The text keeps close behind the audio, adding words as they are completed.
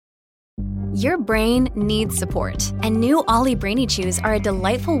Your brain needs support, and new Ollie Brainy Chews are a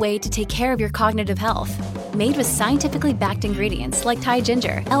delightful way to take care of your cognitive health. Made with scientifically backed ingredients like Thai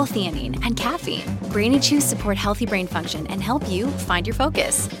ginger, L-theanine, and caffeine, Brainy Chews support healthy brain function and help you find your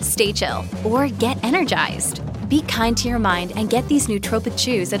focus, stay chill, or get energized. Be kind to your mind and get these nootropic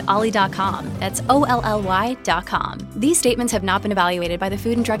chews at ollie.com. That's OLLY.com. These statements have not been evaluated by the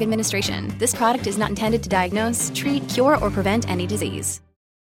Food and Drug Administration. This product is not intended to diagnose, treat, cure, or prevent any disease.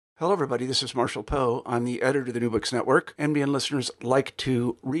 Hello, everybody. This is Marshall Poe. I'm the editor of the New Books Network. NBN listeners like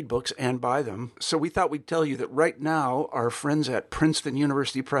to read books and buy them. So we thought we'd tell you that right now, our friends at Princeton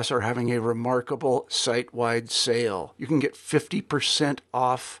University Press are having a remarkable site-wide sale. You can get 50%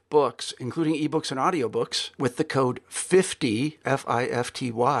 off books, including ebooks and audiobooks, with the code 50,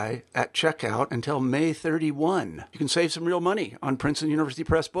 F-I-F-T-Y, at checkout until May 31. You can save some real money on Princeton University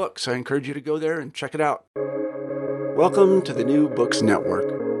Press books. I encourage you to go there and check it out. Welcome to the New Books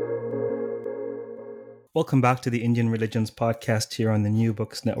Network. Welcome back to the Indian Religions podcast here on the New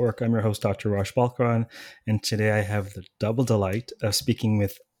Books Network. I'm your host, Dr. Rosh Balkaran, and today I have the double delight of speaking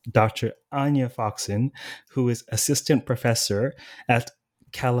with Dr. Anya Foxen, who is assistant professor at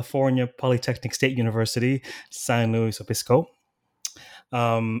California Polytechnic State University, San Luis Obispo.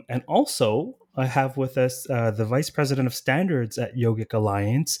 And also, I have with us the Vice President of Standards at Yogic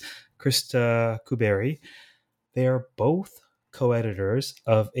Alliance, Krista Kuberi. They are both co-editors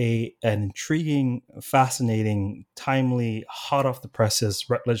of an intriguing, fascinating, timely, hot off the presses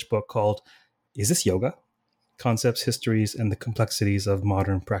Routledge book called Is This Yoga? Concepts, Histories, and the Complexities of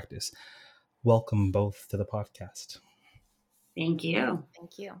Modern Practice. Welcome both to the podcast. Thank you.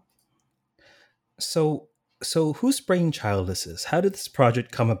 Thank you. So whose brainchild this is? How did this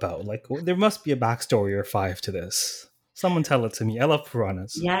project come about? Like, there must be a backstory or five to this. Someone tell it to me. I love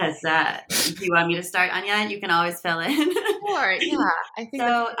Puranas. Yes. Do you want me to start, Anya? You can always fill in. Sure. Yeah. I think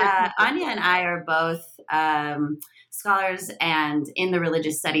so. Anya and I are both scholars and in the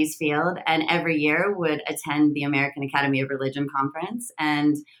religious studies field, and every year would attend the American Academy of Religion conference.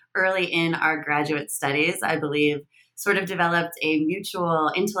 And early in our graduate studies, I believe, sort of developed a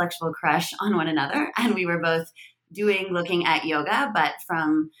mutual intellectual crush on one another, and we were both looking at yoga, but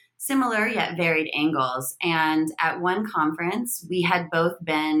from similar yet varied angles. And at one conference, we had both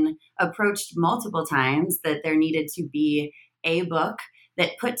been approached multiple times that there needed to be a book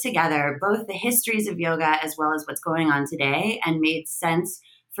that put together both the histories of yoga as well as what's going on today and made sense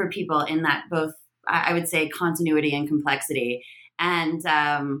for people in that both, I would say, continuity and complexity. And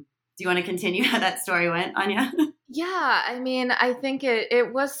do you want to continue how that story went, Anya? Yeah, I mean, I think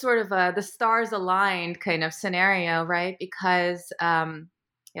it was sort of the stars aligned kind of scenario, right? Because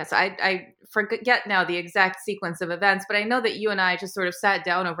so I forget now the exact sequence of events, but I know that you and I just sort of sat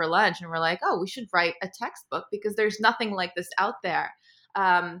down over lunch and were like, oh, we should write a textbook because there's nothing like this out there.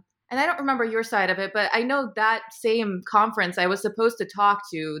 And I don't remember your side of it, but I know that same conference I was supposed to talk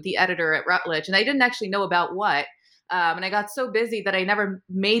to the editor at Routledge, and I didn't actually know about what. And I got so busy that I never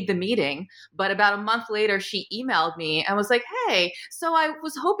made the meeting. But about a month later, she emailed me and was like, hey, so I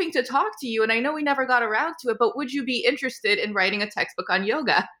was hoping to talk to you, and I know we never got around to it, but would you be interested in writing a textbook on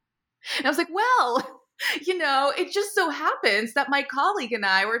yoga? And I was like, well, it just so happens that my colleague and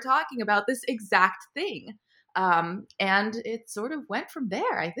I were talking about this exact thing. And it sort of went from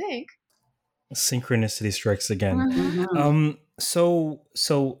there, I think. Synchronicity strikes again. Mm-hmm.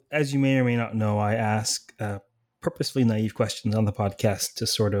 So as you may or may not know, I ask purposefully naive questions on the podcast to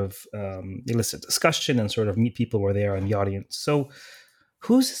sort of elicit discussion and sort of meet people where they are in the audience. So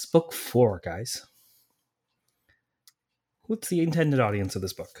who's this book for, guys? What's the intended audience of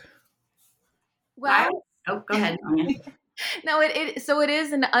this book? Well, go ahead, Anya. No, it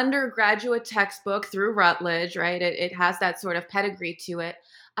is an undergraduate textbook through Routledge, right? It has that sort of pedigree to it.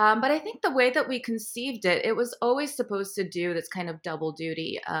 But I think the way that we conceived it, it was always supposed to do this kind of double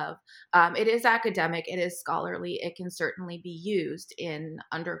duty of it is academic, it is scholarly, it can certainly be used in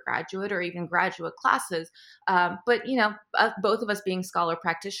undergraduate or even graduate classes. But, both of us being scholar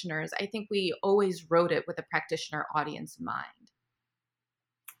practitioners, I think we always wrote it with a practitioner audience in mind.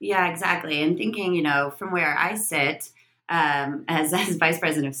 Yeah, exactly. And thinking, from where I sit as Vice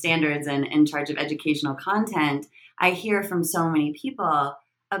President of Standards and in charge of educational content, I hear from so many people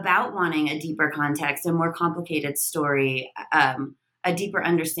about wanting a deeper context, a more complicated story, a deeper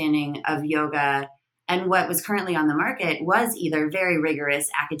understanding of yoga. And what was currently on the market was either very rigorous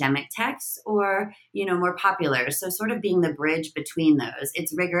academic texts or, more popular. So sort of being the bridge between those.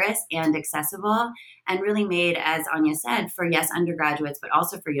 It's rigorous and accessible and really made, as Anya said, for, yes, undergraduates, but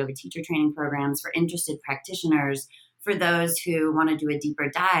also for yoga teacher training programs, for interested practitioners, for those who want to do a deeper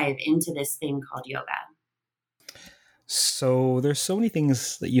dive into this thing called yoga. So there's so many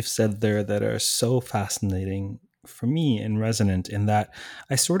things that you've said there that are so fascinating for me and resonant in that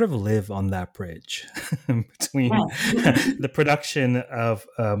I sort of live on that bridge between the production of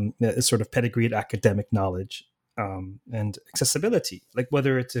sort of pedigreed academic knowledge and accessibility, like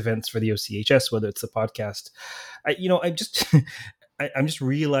whether it's events for the OCHS, whether it's a podcast. I'm just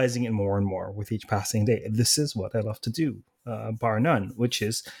realizing it more and more with each passing day. This is what I love to do, bar none, which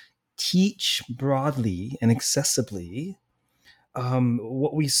is teach broadly and accessibly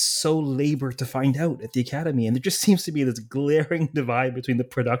what we so labor to find out at the academy. And there just seems to be this glaring divide between the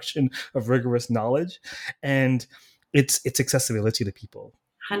production of rigorous knowledge and its accessibility to people.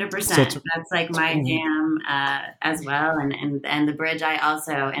 100%. So that's like my jam as well. And the bridge I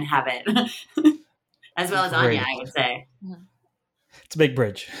also inhabit as well as Anya, I would say. It's a big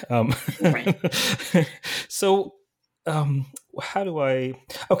bridge. So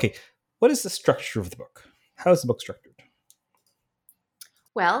what is the structure of the book? How is the book structured?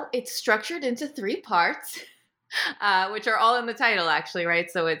 Well, it's structured into 3 parts, which are all in the title, actually, right?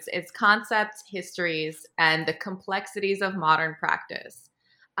 So it's concepts, histories, and the complexities of modern practice.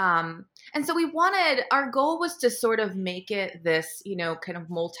 And so our goal was to sort of make it this, kind of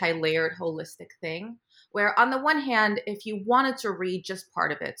multi-layered, holistic thing, where on the one hand, if you wanted to read just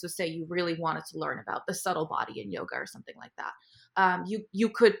part of it, so say you really wanted to learn about the subtle body in yoga or something like that, you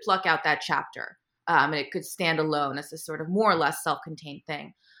could pluck out that chapter. And it could stand alone as a sort of more or less self-contained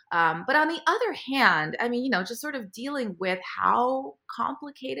thing. But on the other hand, just sort of dealing with how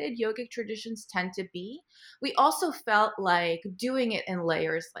complicated yogic traditions tend to be, we also felt like doing it in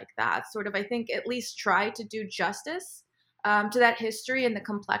layers like that, sort of, I think, at least try to do justice to that history and the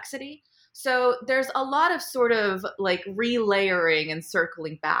complexity. So there's a lot of sort of like relayering and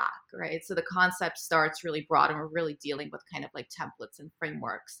circling back, right? So the concept starts really broad and we're really dealing with kind of like templates and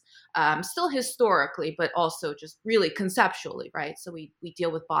frameworks, still historically, but also just really conceptually, right? So we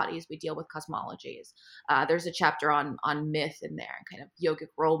deal with bodies, we deal with cosmologies. There's a chapter on myth in there and kind of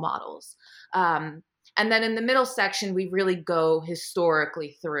yogic role models. And then in the middle section, we really go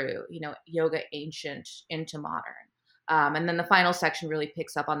historically through, yoga ancient into modern. And then the final section really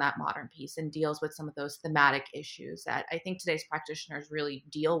picks up on that modern piece and deals with some of those thematic issues that I think today's practitioners really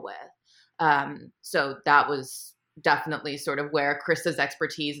deal with. So that was definitely sort of where Krista's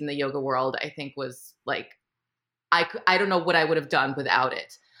expertise in the yoga world, I think, was like, I don't know what I would have done without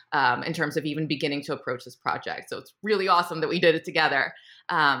it in terms of even beginning to approach this project. So it's really awesome that we did it together.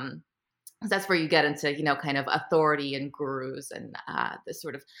 That's where you get into, kind of authority and gurus and the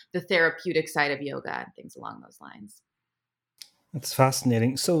sort of the therapeutic side of yoga and things along those lines. That's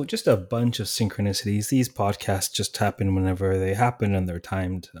fascinating. So just a bunch of synchronicities. These podcasts just happen whenever they happen and they're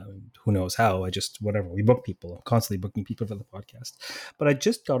timed. Who knows how? We book people. I'm constantly booking people for the podcast. But I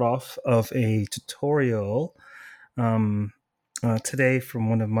just got off of a tutorial today from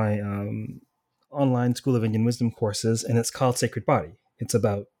one of my online School of Indian Wisdom courses, and it's called Sacred Body. It's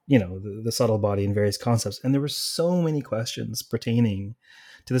about, the subtle body and various concepts. And there were so many questions pertaining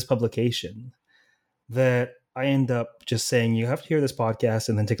to this publication that I end up just saying, you have to hear this podcast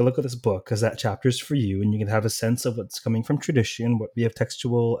and then take a look at this book because that chapter is for you. And you can have a sense of what's coming from tradition, what we have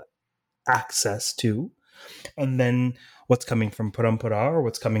textual access to, and then what's coming from Parampara or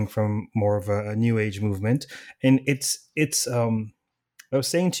what's coming from more of a new age movement. And it's I was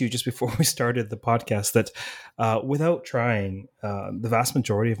saying to you just before we started the podcast that without trying, the vast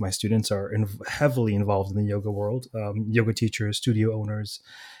majority of my students are heavily involved in the yoga world, yoga teachers, studio owners,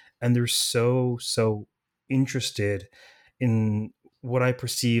 and they're so interested in what I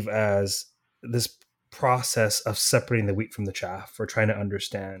perceive as this process of separating the wheat from the chaff or trying to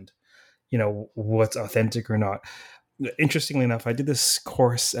understand, what's authentic or not. Interestingly enough, I did this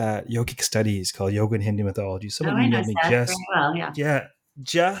course at Yogic Studies called Yoga and Hindu Mythology. Someone emailed me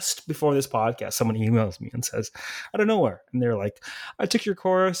just before this podcast. Someone emails me and says, out of nowhere, and they're like, I took your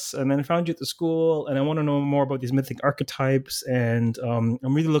course and then I found you at the school and I want to know more about these mythic archetypes, and I'm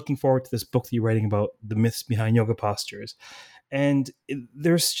really looking forward to this book that you're writing about the myths behind yoga postures. And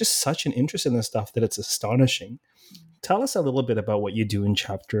there's just such an interest in this stuff that it's astonishing. Tell us a little bit about what you do in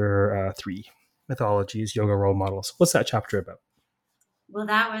chapter 3, Mythologies, Yoga Role Models. What's that chapter about? Well,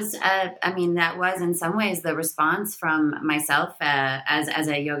 that was in some ways the response from myself as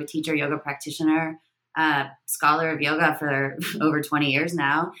a yoga teacher, yoga practitioner, scholar of yoga for over 20 years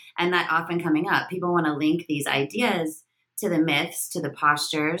now. And that often coming up, people want to link these ideas to the myths, to the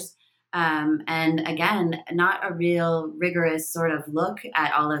postures. And again, not a real rigorous sort of look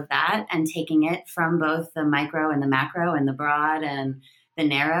at all of that and taking it from both the micro and the macro and the broad and the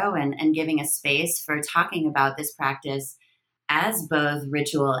narrow and giving a space for talking about this practice as both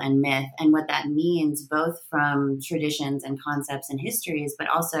ritual and myth, and what that means both from traditions and concepts and histories, but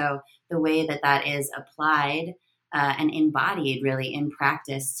also the way that that is applied and embodied really in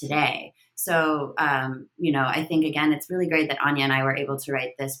practice today. So, I think, again, it's really great that Anya and I were able to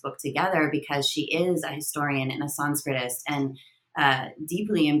write this book together, because she is a historian and a Sanskritist, and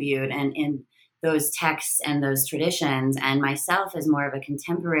deeply imbued and in those texts and those traditions. And myself as more of a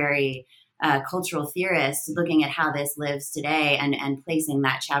contemporary cultural theorist, looking at how this lives today and placing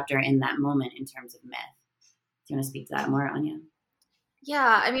that chapter in that moment in terms of myth. Do you want to speak to that more, Anya?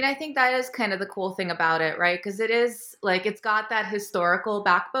 Yeah, I mean, I think that is kind of the cool thing about it, right? Because it is like, it's got that historical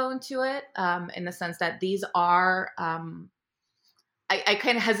backbone to it, in the sense that these are, I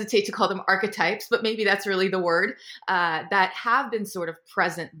kind of hesitate to call them archetypes, but maybe that's really the word, that have been sort of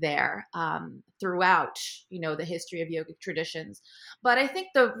present there throughout, the history of yogic traditions. But I think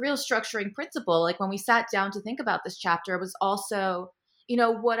the real structuring principle, like when we sat down to think about this chapter, was also,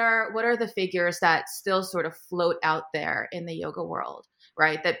 what are the figures that still sort of float out there in the yoga world,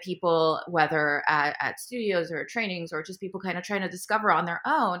 right? That people, whether at studios or trainings or just people kind of trying to discover on their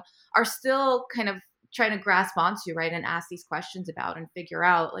own, are still kind of trying to grasp onto, right? And ask these questions about and figure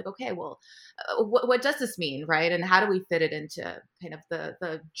out, like, okay, well, what does this mean, right? And how do we fit it into kind of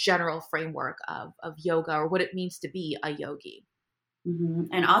the general framework of yoga, or what it means to be a yogi? Mm-hmm.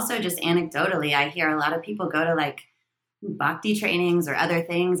 And also, just anecdotally, I hear a lot of people go to like bhakti trainings or other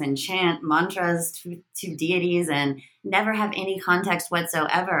things and chant mantras to deities and never have any context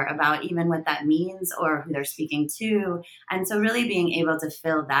whatsoever about even what that means or who they're speaking to. And so really being able to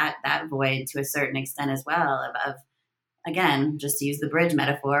fill that void to a certain extent as well of again, just to use the bridge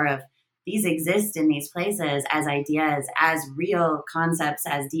metaphor of, these exist in these places as ideas, as real concepts,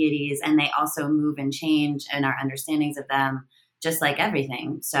 as deities, and they also move and change in our understandings of them, just like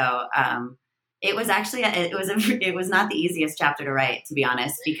everything. So, it was actually, it was not the easiest chapter to write, to be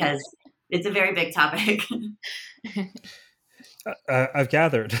honest, because it's a very big topic. I've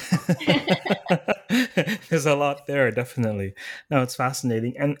gathered. There's a lot there, definitely. No, it's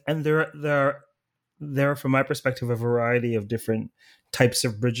fascinating. And there are, from my perspective, a variety of different types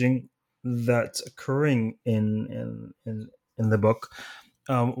of bridging that's occurring in the book.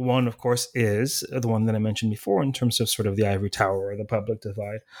 One, of course, is the one that I mentioned before in terms of sort of the ivory tower or the public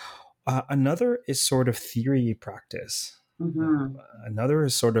divide. Another is sort of theory practice. Mm-hmm. Another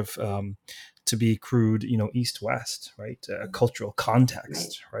is sort of, to be crude, east-west, right? Cultural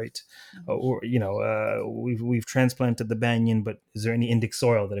context, right? Or, we've transplanted the banyan, but is there any Indic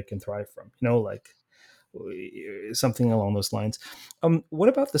soil that it can thrive from? Like something along those lines. What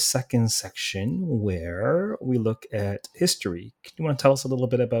about the second section where we look at history? Do you want to tell us a little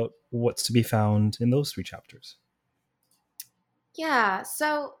bit about what's to be found in those 3 chapters? Yeah,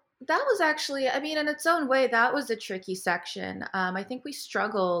 so that was actually, I mean, in its own way, that was a tricky section. I think we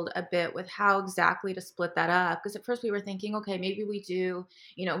struggled a bit with how exactly to split that up, because at first we were thinking, okay, maybe we do,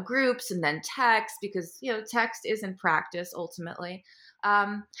 groups and then text, because, text is in practice ultimately.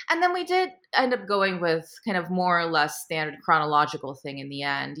 And then we did end up going with kind of more or less standard chronological thing in the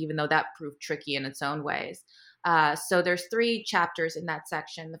end, even though that proved tricky in its own ways. So there's 3 chapters in that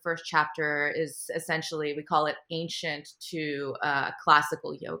section. The first chapter is essentially, we call it ancient to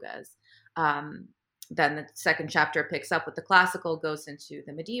classical yogas. Then the second chapter picks up with the classical, goes into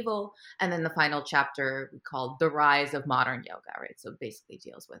the medieval, and then the final chapter we call the rise of modern yoga, right? So basically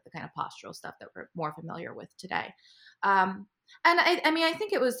deals with the kind of postural stuff that we're more familiar with today. And I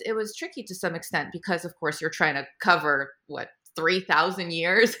think it was tricky to some extent, because of course you're trying to cover 3,000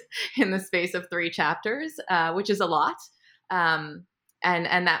 years in the space of 3 chapters, which is a lot. And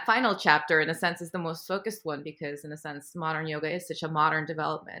that final chapter, in a sense, is the most focused one, because in a sense, modern yoga is such a modern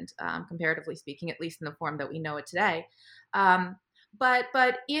development, comparatively speaking, at least in the form that we know it today.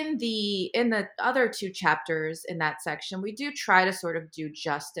 But in the other 2 chapters in that section, we do try to sort of do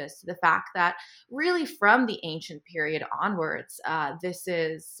justice to the fact that really from the ancient period onwards, this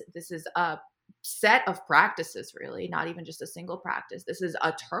is a set of practices, really, not even just a single practice. This is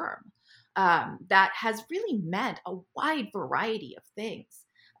a term that has really meant a wide variety of things.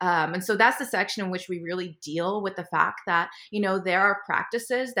 And so that's the section in which we really deal with the fact that, there are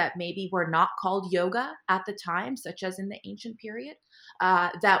practices that maybe were not called yoga at the time, such as in the ancient period,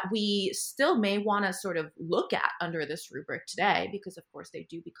 that we still may want to sort of look at under this rubric today, because of course they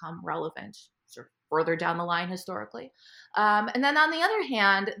do become relevant sort of further down the line historically. And then on the other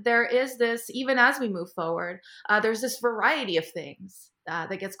hand, there is this, even as we move forward, there's this variety of things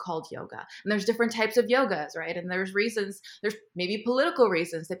that gets called yoga. And there's different types of yogas, right? And there's maybe political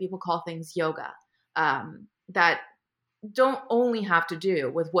reasons that people call things yoga, that don't only have to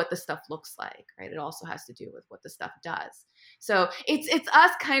do with what the stuff looks like, right? It also has to do with what the stuff does. So it's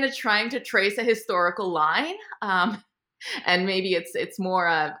us kind of trying to trace a historical line. And maybe it's more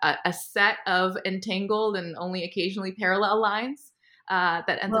a set of entangled and only occasionally parallel lines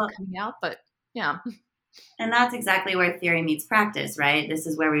that ends up coming out. But yeah. And that's exactly where theory meets practice, right? This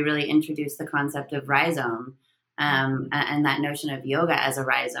is where we really introduce the concept of rhizome, and that notion of yoga as a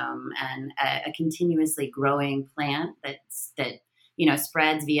rhizome and a continuously growing plant that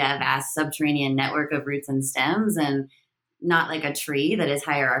spreads via a vast subterranean network of roots and stems, and not like a tree that is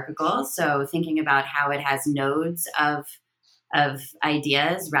hierarchical. So thinking about how it has nodes of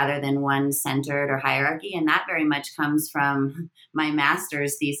ideas rather than one centered or hierarchy. And that very much comes from my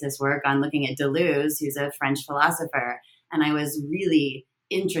master's thesis work on looking at Deleuze, who's a French philosopher. And I was really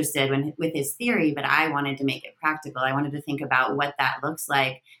interested with his theory, but I wanted to make it practical. I wanted to think about what that looks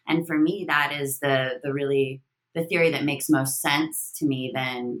like. And for me, that is the theory that makes most sense to me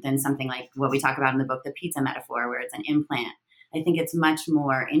than something like what we talk about in the book, the pizza metaphor, where it's an implant. I think it's much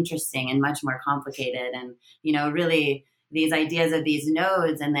more interesting and much more complicated. And, really these ideas of these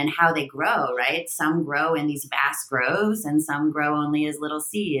nodes and then how they grow, right? Some grow in these vast groves and some grow only as little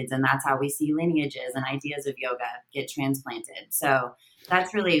seeds. And that's how we see lineages and ideas of yoga get transplanted. So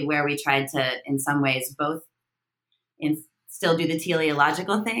that's really where we tried to, in some ways, both still do the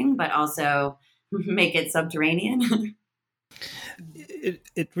teleological thing, but also make it subterranean.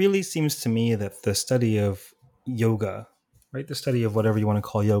 It really seems to me that the study of yoga, right, the study of whatever you want to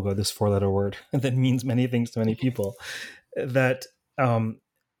call yoga, this 4-letter word that means many things to many people, that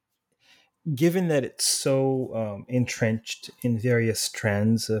given that it's so entrenched in various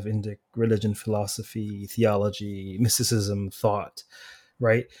strands of Indic religion, philosophy, theology, mysticism, thought,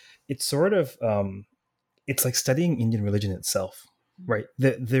 right, it's sort of it's like studying Indian religion itself. Right.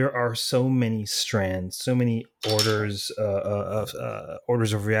 There are so many strands, so many orders of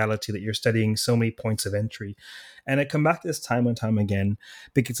reality that you're studying, so many points of entry. And I come back to this time and time again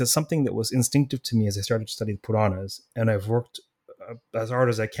because it's something that was instinctive to me as I started to study the Puranas. And I've worked as hard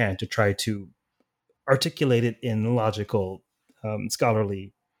as I can to try to articulate it in logical,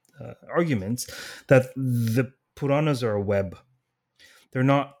 scholarly arguments that the Puranas are a web. They're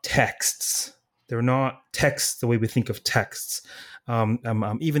not texts. They're not texts the way we think of texts.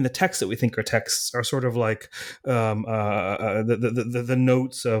 Even the texts that we think are texts are sort of like the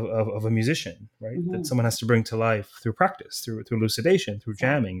notes of a musician, right? Mm-hmm. That someone has to bring to life through practice, through elucidation, through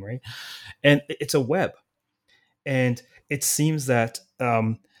jamming, right? And it's a web. And it seems that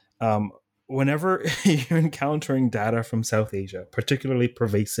whenever you're encountering data from South Asia, particularly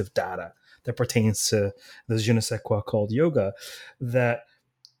pervasive data that pertains to the je ne sais quoi called yoga, that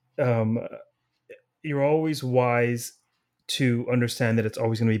you're always wise to understand that it's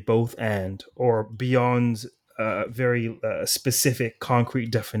always going to be both and, or beyond very specific, concrete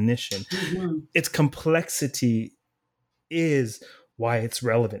definition. Mm-hmm. Its complexity is why it's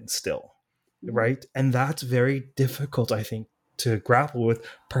relevant still, mm-hmm. right? And that's very difficult, I think, to grapple with,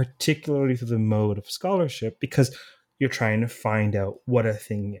 particularly through the mode of scholarship, because you're trying to find out what a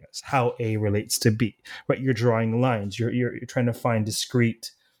thing is, how A relates to B, right? You're drawing lines. You're trying to find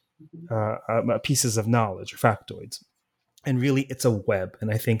discrete pieces of knowledge or factoids. And really, it's a web. And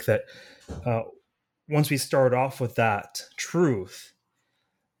I think that once we start off with that truth,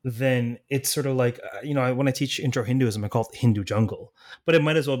 then it's sort of like, when I teach intro Hinduism, I call it the Hindu jungle. But it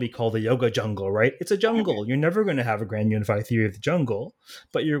might as well be called the yoga jungle, right? It's a jungle. You're never going to have a grand unified theory of the jungle,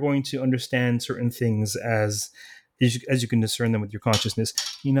 but you're going to understand certain things as you can discern them with your consciousness.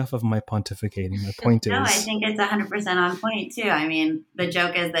 Enough of my pontificating. My point is... No, I think it's 100% on point, too. I mean, the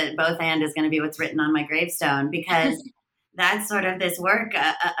joke is that both and is going to be what's written on my gravestone, because... that's sort of this work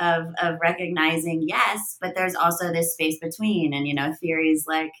of recognizing, yes, but there's also this space between. And, theories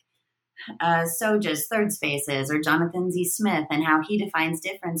like Soja's third spaces or Jonathan Z. Smith and how he defines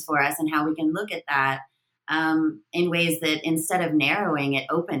difference for us and how we can look at that in ways that instead of narrowing, it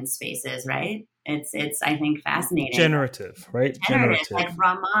opens spaces, right? It's I think, fascinating. Generative, right? Generative. Like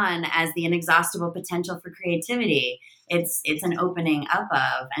Brahman as the inexhaustible potential for creativity. It's an opening up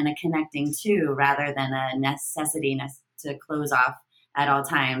of and a connecting to rather than a necessity to close off at all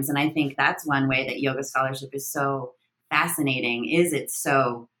times. And I think that's one way that yoga scholarship is so fascinating, is it's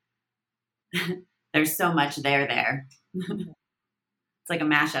so, there's so much there. It's like a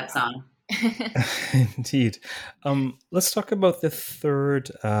mashup song. Indeed. Let's talk about the third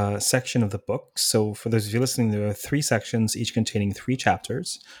section of the book. So for those of you listening, there are 3 sections, each containing 3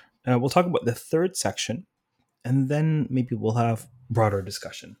 chapters. We'll talk about the third section, and then maybe we'll have broader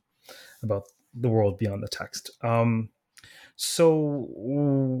discussion about the world beyond the text. So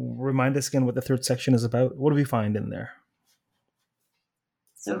remind us again what the third section is about. What do we find in there?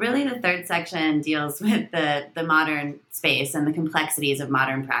 So really the third section deals with the modern space and the complexities of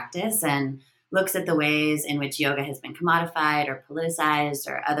modern practice, and looks at the ways in which yoga has been commodified or politicized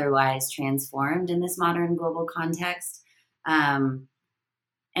or otherwise transformed in this modern global context. And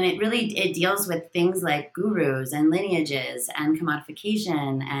it deals with things like gurus and lineages and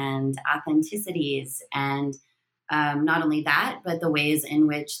commodification and authenticities, and not only that, but the ways in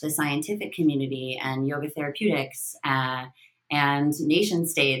which the scientific community and yoga therapeutics and nation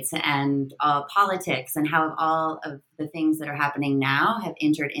states and politics and how all of the things that are happening now have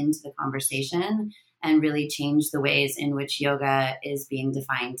entered into the conversation and really changed the ways in which yoga is being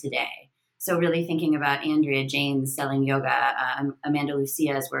defined today. So really thinking about Andrea Jane's Selling Yoga, Amanda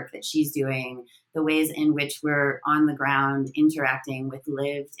Lucia's work that she's doing, the ways in which we're on the ground interacting with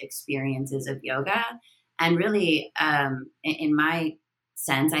lived experiences of yoga. And really, in my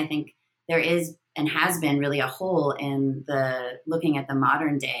sense, I think there is and has been really a hole in the looking at the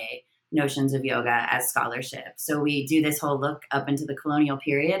modern day notions of yoga as scholarship. So we do this whole look up into the colonial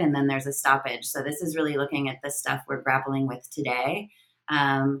period, and then there's a stoppage. So this is really looking at the stuff we're grappling with today.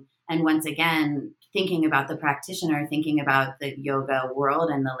 And once again, thinking about the practitioner, thinking about the yoga world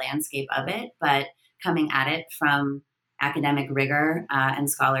and the landscape of it, but coming at it from academic rigor and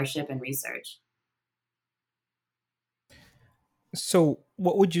scholarship and research. So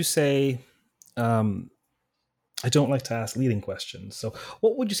what would you say, I don't like to ask leading questions. So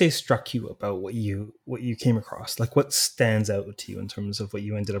what would you say struck you about what you came across? Like what stands out to you in terms of what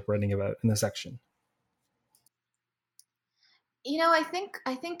you ended up writing about in the section?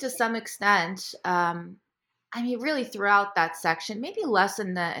 I think to some extent, really throughout that section, maybe less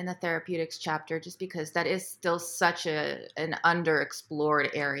in the therapeutics chapter, just because that is still such an underexplored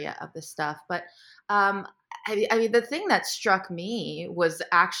area of the stuff. But the thing that struck me was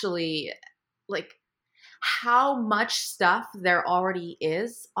actually like how much stuff there already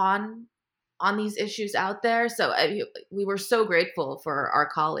is on these issues out there. So we were so grateful for our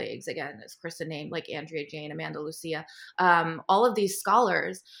colleagues, again, as Krista named, like Andrea Jane, Amanda Lucia, all of these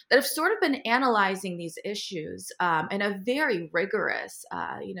scholars that have sort of been analyzing these issues in a very rigorous,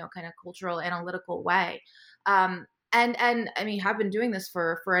 kind of cultural analytical way. And have been doing this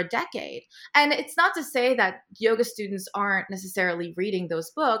for a decade. And it's not to say that yoga students aren't necessarily reading those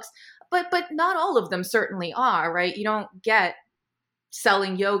books, but not all of them certainly are, right? You don't get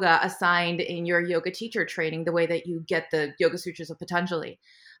Selling Yoga assigned in your yoga teacher training the way that you get the Yoga Sutras of Patanjali.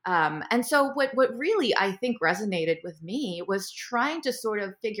 And so what really I think resonated with me was trying to sort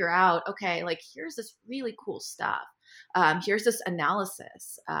of figure out, okay, like here's this really cool stuff. Here's this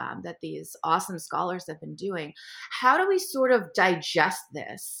analysis that these awesome scholars have been doing. How do we sort of digest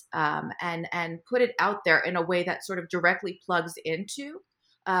this and put it out there in a way that sort of directly plugs into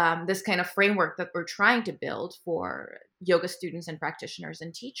this kind of framework that we're trying to build for yoga students and practitioners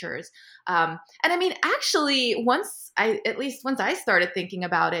and teachers. Actually, once I started thinking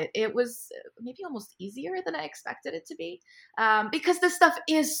about it, it was maybe almost easier than I expected it to be, because this stuff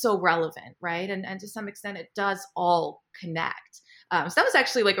is so relevant, right? And to some extent, it does all connect. So that was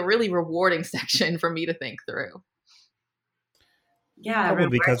actually like a really rewarding section for me to think through. Yeah,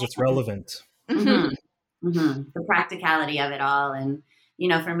 probably because it's relevant. Mm-hmm. Mm-hmm. The practicality of it all. And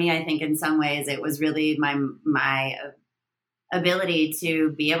for me, I think in some ways it was really my ability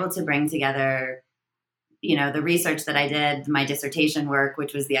to be able to bring together, the research that I did, my dissertation work,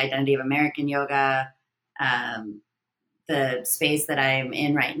 which was the identity of American yoga, the space that I'm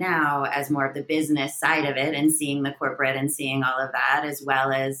in right now as more of the business side of it and seeing the corporate and seeing all of that, as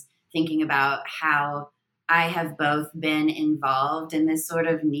well as thinking about how I have both been involved in this sort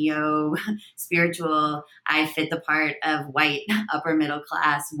of neo-spiritual, I fit the part of white upper middle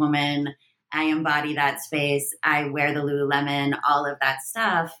class woman. I embody that space. I wear the Lululemon, all of that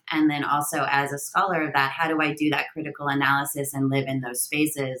stuff. And then also as a scholar of that, how do I do that critical analysis and live in those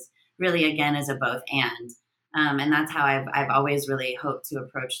spaces really, again, as a both and. And that's how I've always really hoped to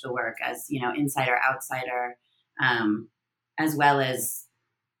approach the work as, insider, outsider, as well as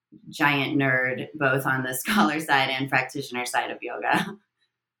giant nerd, both on the scholar side and practitioner side of yoga.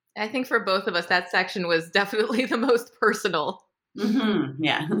 I think for both of us, that section was definitely the most personal. Mm-hmm.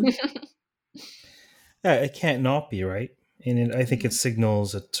 Yeah. Yeah, it can't not be, right? And I think it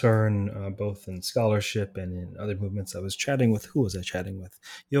signals a turn both in scholarship and in other movements. Who was I chatting with?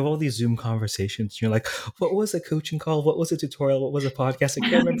 You have all these Zoom conversations. And you're like, what was a coaching call? What was a tutorial? What was a podcast? I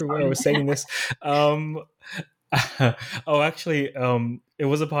can't remember where I was saying this. It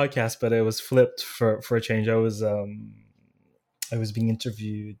was a podcast, but it was flipped for a change. I was being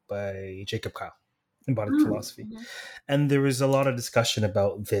interviewed by Jacob Kyle, Embodied Philosophy. And there was a lot of discussion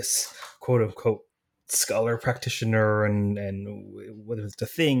about this quote unquote scholar practitioner and whether it's a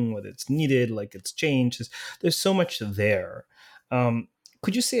thing, whether it's needed, like it's changed. There's so much there.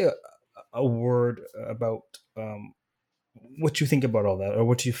 Could you say a word about what you think about all that, or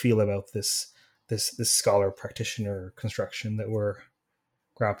what you feel about this scholar practitioner construction that we're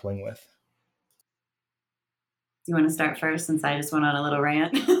grappling with? Do you want to start first, since I just went on a little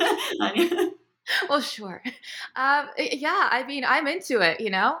rant? Well, sure. Yeah, I mean, I'm into it,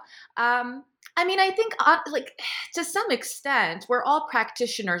 you know? I mean, I think, like, to some extent, we're all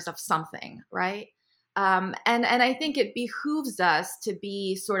practitioners of something, right? And I think it behooves us to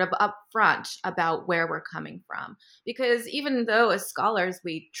be sort of upfront about where we're coming from, because even though as scholars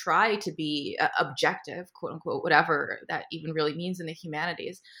we try to be objective, quote unquote, whatever that even really means in the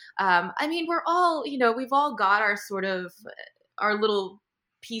humanities, I mean, we're all, you know, we've all got our sort of our little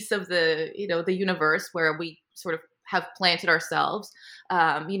piece of the, you know, the universe where we sort of have planted ourselves.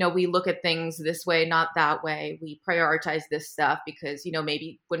 You know, we look at things this way, not that way. We prioritize this stuff because, you know,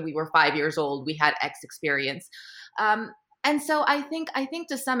 maybe when we were 5 years old, we had X experience. And so I think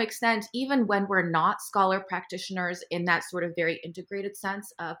to some extent, even when we're not scholar practitioners in that sort of very integrated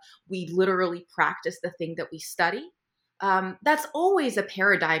sense of we literally practice the thing that we study, that's always a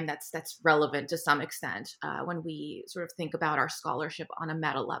paradigm that's relevant to some extent when we sort of think about our scholarship on a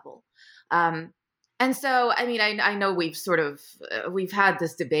meta level. And so, I mean, I know we've sort of, we've had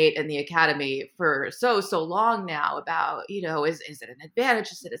this debate in the academy for so long now about, you know, is it an advantage?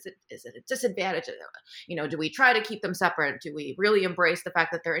 Is it a disadvantage? You know, do we try to keep them separate? Do we really embrace the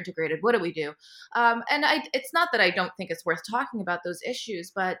fact that they're integrated? What do we do? It's not that I don't think it's worth talking about those issues,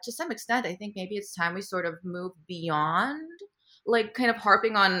 but to some extent, I think maybe it's time we sort of move beyond like kind of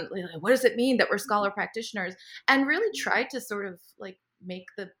harping on like, what does it mean that we're scholar practitioners, and really try to sort of like make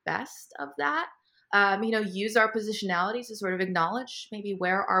the best of that. You know, use our positionalities to sort of acknowledge maybe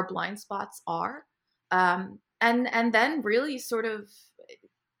where our blind spots are, and then really sort of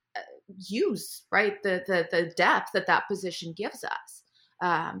use right the depth that position gives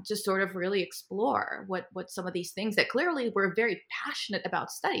us to sort of really explore what some of these things that clearly we're very passionate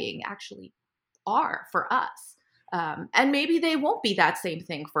about studying actually are for us, and maybe they won't be that same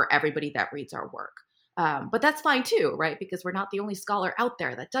thing for everybody that reads our work, but that's fine too, right? Because we're not the only scholar out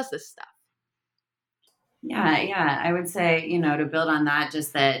there that does this stuff. Yeah. I would say, you know, to build on that,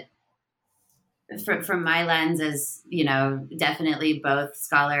 just that from my lens as, you know, definitely both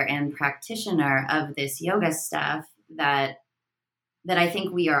scholar and practitioner of this yoga stuff, that I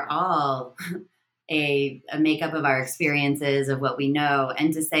think we are all a makeup of our experiences of what we know.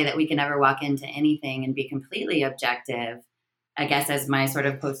 And to say that we can never walk into anything and be completely objective, I guess, as my sort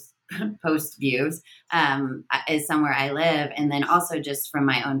of post views, is somewhere I live. And then also just from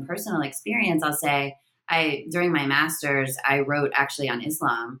my own personal experience, I'll say, during my master's, I wrote actually on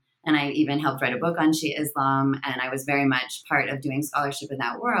Islam, and I even helped write a book on Shia Islam. And I was very much part of doing scholarship in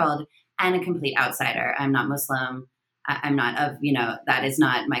that world, and a complete outsider. I'm not Muslim. I'm not of, you know, that is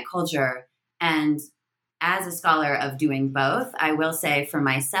not my culture. And as a scholar of doing both, I will say for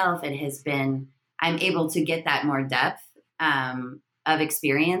myself, it has been, I'm able to get that more depth of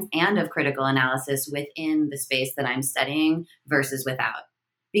experience and of critical analysis within the space that I'm studying versus without,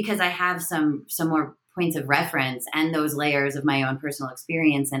 because I have some more points of reference and those layers of my own personal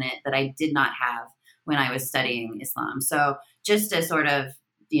experience in it that I did not have when I was studying Islam. So just to sort of,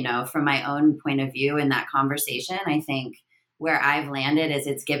 you know, from my own point of view in that conversation, I think where I've landed is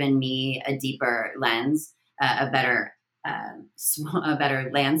it's given me a deeper lens, a better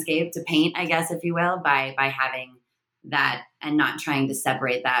landscape to paint, I guess, if you will, by having that and not trying to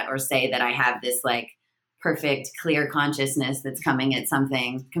separate that or say that I have this like perfect, clear consciousness that's coming at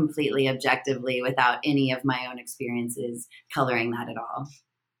something completely objectively without any of my own experiences coloring that at all.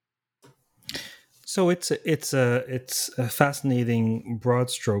 So it's a fascinating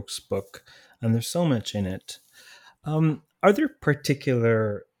broad strokes book, and there's so much in it. Are there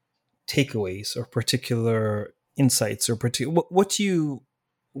particular takeaways or particular insights or what do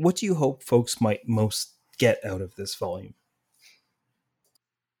you hope folks might most get out of this volume?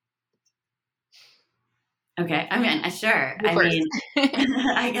 Okay, I mean, sure. I mean,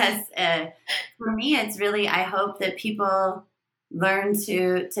 I guess for me, it's really, I hope that people learn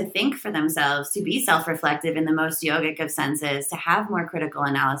to think for themselves, to be self-reflective in the most yogic of senses, to have more critical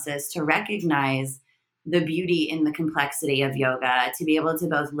analysis, to recognize the beauty in the complexity of yoga, to be able to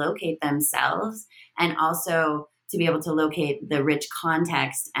both locate themselves and also to be able to locate the rich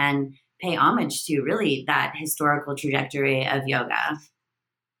context and pay homage to really that historical trajectory of yoga.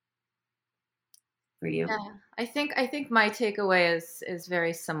 For you? Yeah, I think my takeaway is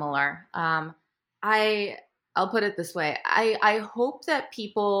very similar. I I'll put it this way. I hope that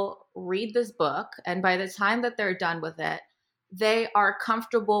people read this book, and by the time that they're done with it, they are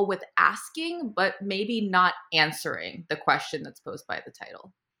comfortable with asking, but maybe not answering the question that's posed by the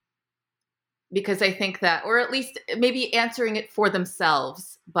title. Because I think that, or at least maybe answering it for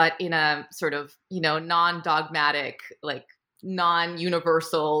themselves, but in a sort of, non-dogmatic, like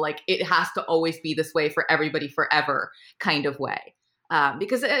non-universal, like it has to always be this way for everybody forever kind of way.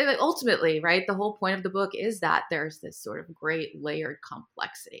 Because ultimately, right, the whole point of the book is that there's this sort of great layered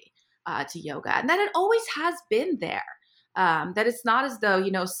complexity to yoga, and that it always has been there. That it's not as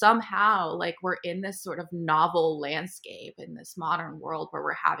though, somehow like we're in this sort of novel landscape in this modern world where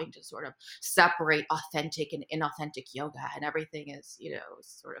we're having to sort of separate authentic and inauthentic yoga, and everything is,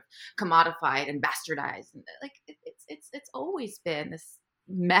 sort of commodified and bastardized. And like it's always been this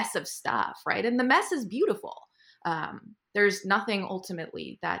mess of stuff, right? And the mess is beautiful. There's nothing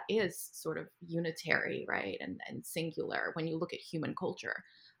ultimately that is sort of unitary, right, and singular when you look at human culture.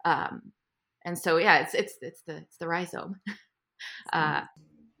 And so, yeah, it's the rhizome.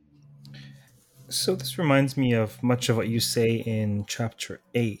 So this reminds me of much of what you say in chapter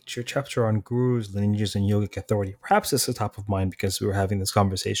 8, your chapter on gurus, lineages, and yogic authority. Perhaps it's the top of mind because we were having this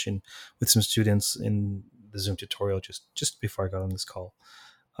conversation with some students in the Zoom tutorial just before I got on this call.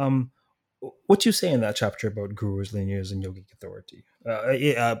 What you say in that chapter about gurus, lineages, and yogic authority?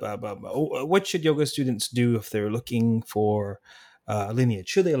 What should yoga students do if they're looking for lineage?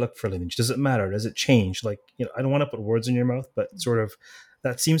 Should they look for lineage? Does it matter? Does it change? Like, I don't want to put words in your mouth, but sort of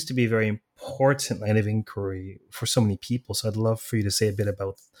that seems to be a very important line of inquiry for so many people. So I'd love for you to say a bit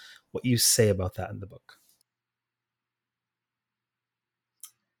about what you say about that in the book.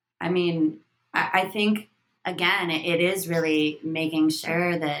 I mean, I think, again, it is really making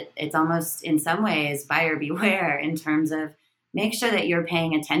sure that it's almost in some ways buyer beware in terms of make sure that you're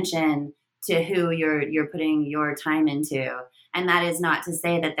paying attention to who you're putting your time into. And that is not to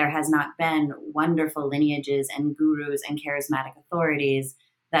say that there has not been wonderful lineages and gurus and charismatic authorities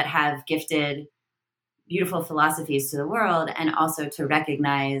that have gifted beautiful philosophies to the world, and also to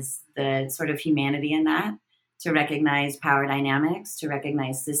recognize the sort of humanity in that, to recognize power dynamics, to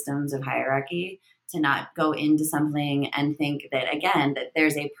recognize systems of hierarchy, to not go into something and think that, again, that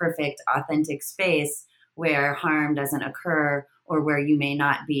there's a perfect, authentic space where harm doesn't occur, or where you may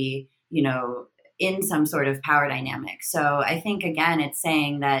not be, in some sort of power dynamic. So I think, again, it's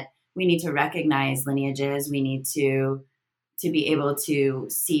saying that we need to recognize lineages. We need to be able to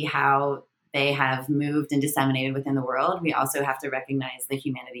see how they have moved and disseminated within the world. We also have to recognize the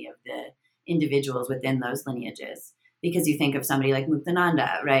humanity of the individuals within those lineages. Because you think of somebody like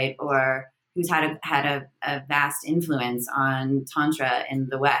Muktananda, right? Or who's had a vast influence on Tantra in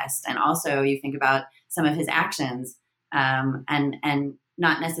the West. And also you think about some of his actions, and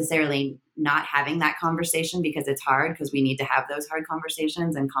not necessarily not having that conversation because it's hard, because we need to have those hard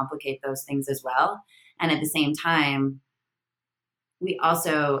conversations and complicate those things as well. And at the same time, we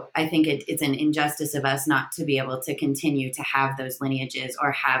also, I think it's an injustice of us not to be able to continue to have those lineages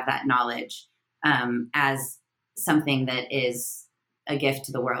or have that knowledge as something that is a gift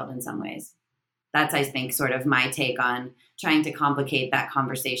to the world in some ways. That's, I think, sort of my take on trying to complicate that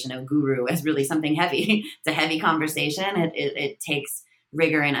conversation of guru as really something heavy. It's a heavy conversation. It takes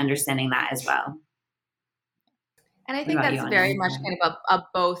rigor in understanding that as well. And I think that's very much kind of a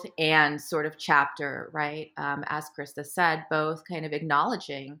both and sort of chapter, right? As Krista said, both kind of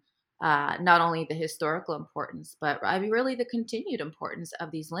acknowledging not only the historical importance, but really the continued importance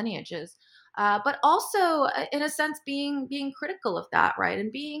of these lineages, but also in a sense being critical of that, right? And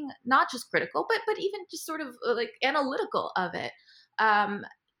being not just critical, but even just sort of like analytical of it.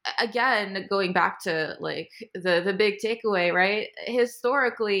 Again, going back to like the big takeaway, right?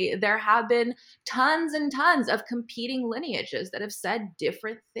 Historically, there have been tons and tons of competing lineages that have said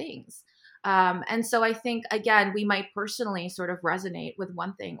different things. And so I think, again, we might personally sort of resonate with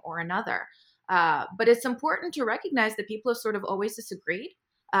one thing or another. But it's important to recognize that people have sort of always disagreed.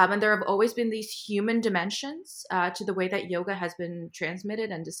 And there have always been these human dimensions to the way that yoga has been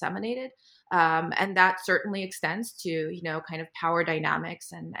transmitted and disseminated. And that certainly extends to, kind of power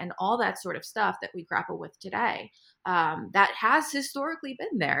dynamics and all that sort of stuff that we grapple with today. That has historically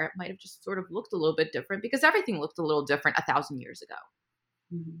been there. It might have just sort of looked a little bit different because everything looked a little different 1,000 years ago.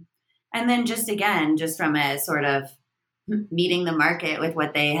 Mm-hmm. And then just from a sort of meeting the market with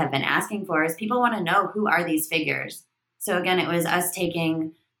what they have been asking for, is people want to know, who are these figures? So again, it was us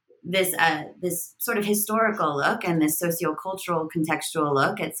taking this sort of historical look and this sociocultural contextual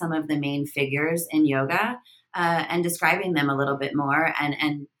look at some of the main figures in yoga, and describing them a little bit more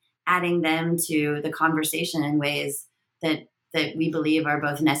and adding them to the conversation in ways that that we believe are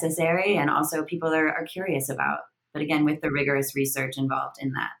both necessary and also people are curious about. But again, with the rigorous research involved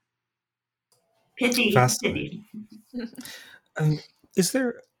in that. Pithy. Fascinating.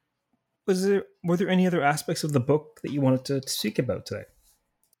 Were there any other aspects of the book that you wanted to speak about today?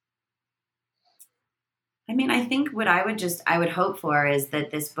 I mean, I think what I would hope for is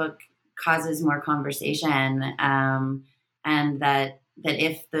that this book causes more conversation, and that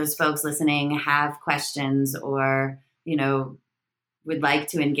if those folks listening have questions or, would like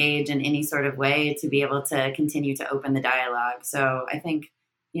to engage in any sort of way, to be able to continue to open the dialogue. So I think,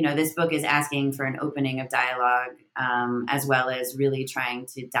 this book is asking for an opening of dialogue, as well as really trying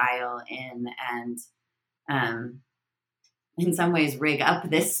to dial in and in some ways rig up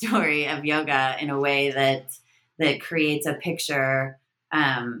this story of yoga in a way that creates a picture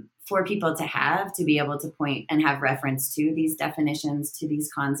for people to be able to point and have reference to these definitions, to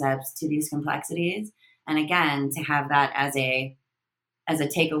these concepts, to these complexities. And again, to have that as a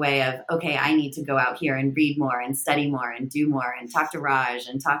takeaway of, okay, I need to go out here and read more and study more and do more and talk to Raj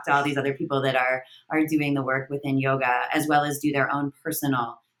and talk to all these other people that are doing the work within yoga, as well as do their own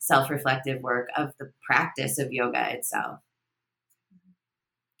personal self-reflective work of the practice of yoga itself.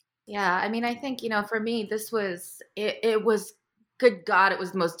 Yeah, I mean, I think, for me, this was, it was, good God, it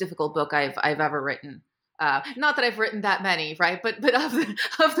was the most difficult book I've ever written. Not that I've written that many, right? But of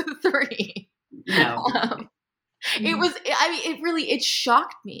the three. No. It was, it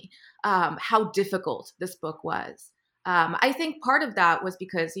shocked me how difficult this book was. I think part of that was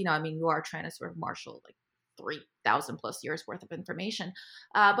because, you are trying to sort of marshal like 3,000 plus years worth of information.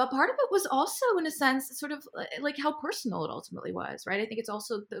 But part of it was also, in a sense, sort of like how personal it ultimately was, right? I think it's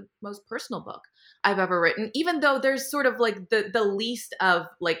also the most personal book I've ever written, even though there's sort of like the least of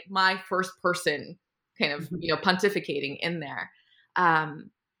like my first person kind of, pontificating in there.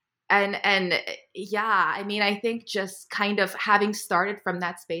 And yeah, I mean, I think just kind of having started from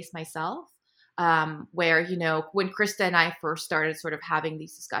that space myself, where, when Krista and I first started sort of having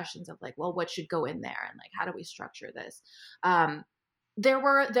these discussions of like, well, what should go in there? And like, how do we structure this? There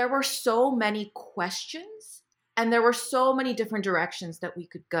were so many questions and there were so many different directions that we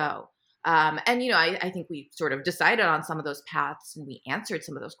could go. And, I think we sort of decided on some of those paths and we answered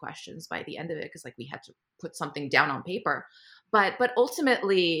some of those questions by the end of it, because like we had to put something down on paper. But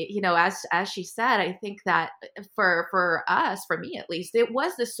ultimately, as she said, I think that for us, for me at least, it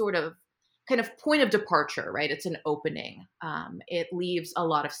was this sort of kind of point of departure, right? It's an opening. It leaves a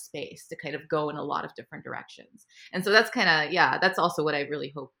lot of space to kind of go in a lot of different directions. And so that's kind of, that's also what I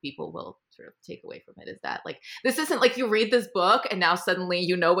really hope people will sort of take away from it, is that like, this isn't like you read this book and now suddenly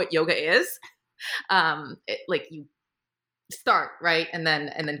you know what yoga is. Like you start, right? And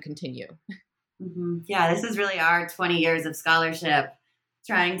then continue. Mm-hmm. Yeah, this is really our 20 years of scholarship,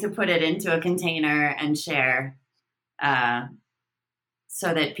 trying to put it into a container and share,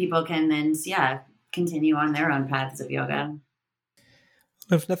 so that people can then, continue on their own paths of yoga.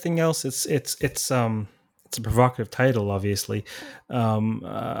 If nothing else, it's a provocative title, obviously.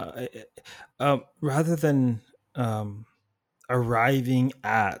 Rather than arriving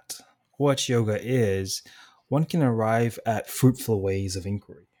at what yoga is, one can arrive at fruitful ways of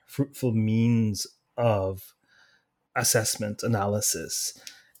inquiry, fruitful means of assessment, analysis.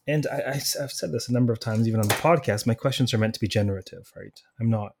 And I've said this a number of times, even on the podcast, my questions are meant to be generative, right? I'm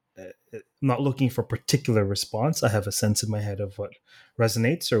not looking for a particular response. I have a sense in my head of what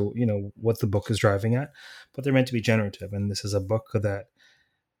resonates or, what the book is driving at, but they're meant to be generative. And this is a book that,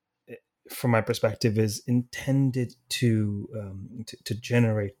 from my perspective, is intended to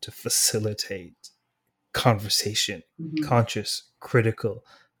generate, to facilitate conversation, mm-hmm. conscious, critical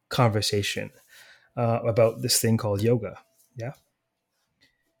conversation about this thing called yoga. Yeah.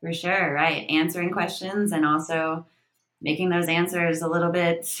 For sure, right. Answering questions and also making those answers a little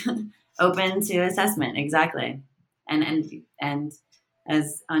bit open to assessment. Exactly. And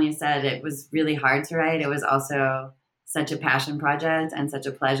as Anya said, it was really hard to write. It was also such a passion project and such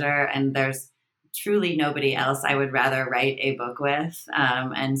a pleasure. And there's truly nobody else I would rather write a book with.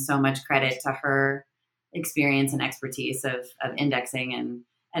 And so much credit to her experience and expertise of indexing and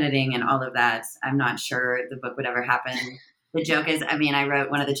editing and all of that. I'm not sure the book would ever happen. The joke is, I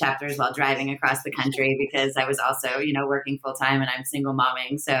wrote one of the chapters while driving across the country because I was also, working full time and I'm single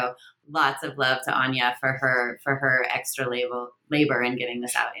momming. So lots of love to Anya for her extra labor in getting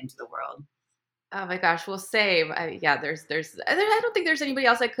this out into the world. Oh my gosh. Well, same. I don't think there's anybody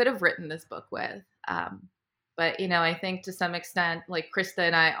else I could have written this book with. But, I think to some extent, like Krista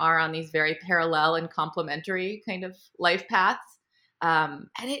and I are on these very parallel and complementary kind of life paths. And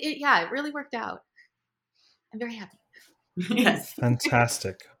it really worked out. I'm very happy. Yes.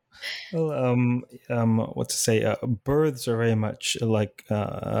 Fantastic. Well, what to say? Births are very much like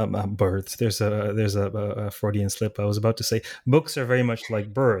births. There's a Freudian slip. I was about to say books are very much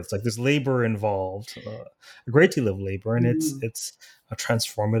like births. Like there's labor involved, a great deal of labor, and it's a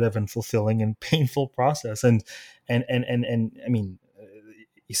transformative and fulfilling and painful process. And I mean,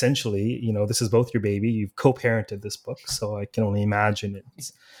 essentially, this is both your baby. You've co-parented this book, so I can only imagine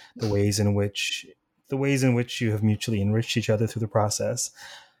it's the ways in which you have mutually enriched each other through the process.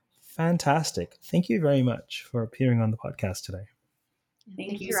 Fantastic. Thank you very much for appearing on the podcast today.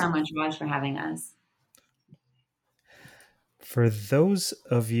 Thank you so much, Raj, for having us. For those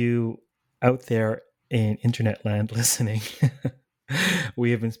of you out there in internet land listening,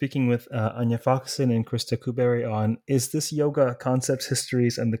 we have been speaking with Anya Foxson and Krista Kuberry on Is This Yoga? Concepts,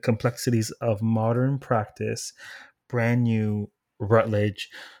 Histories, and the Complexities of Modern Practice, brand new Routledge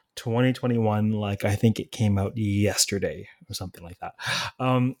 2021, like I think it came out yesterday or something like that.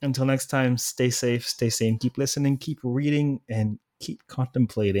 Until next time, stay safe, stay sane, keep listening, keep reading, and keep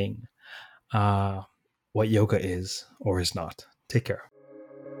contemplating what yoga is or is not. Take care.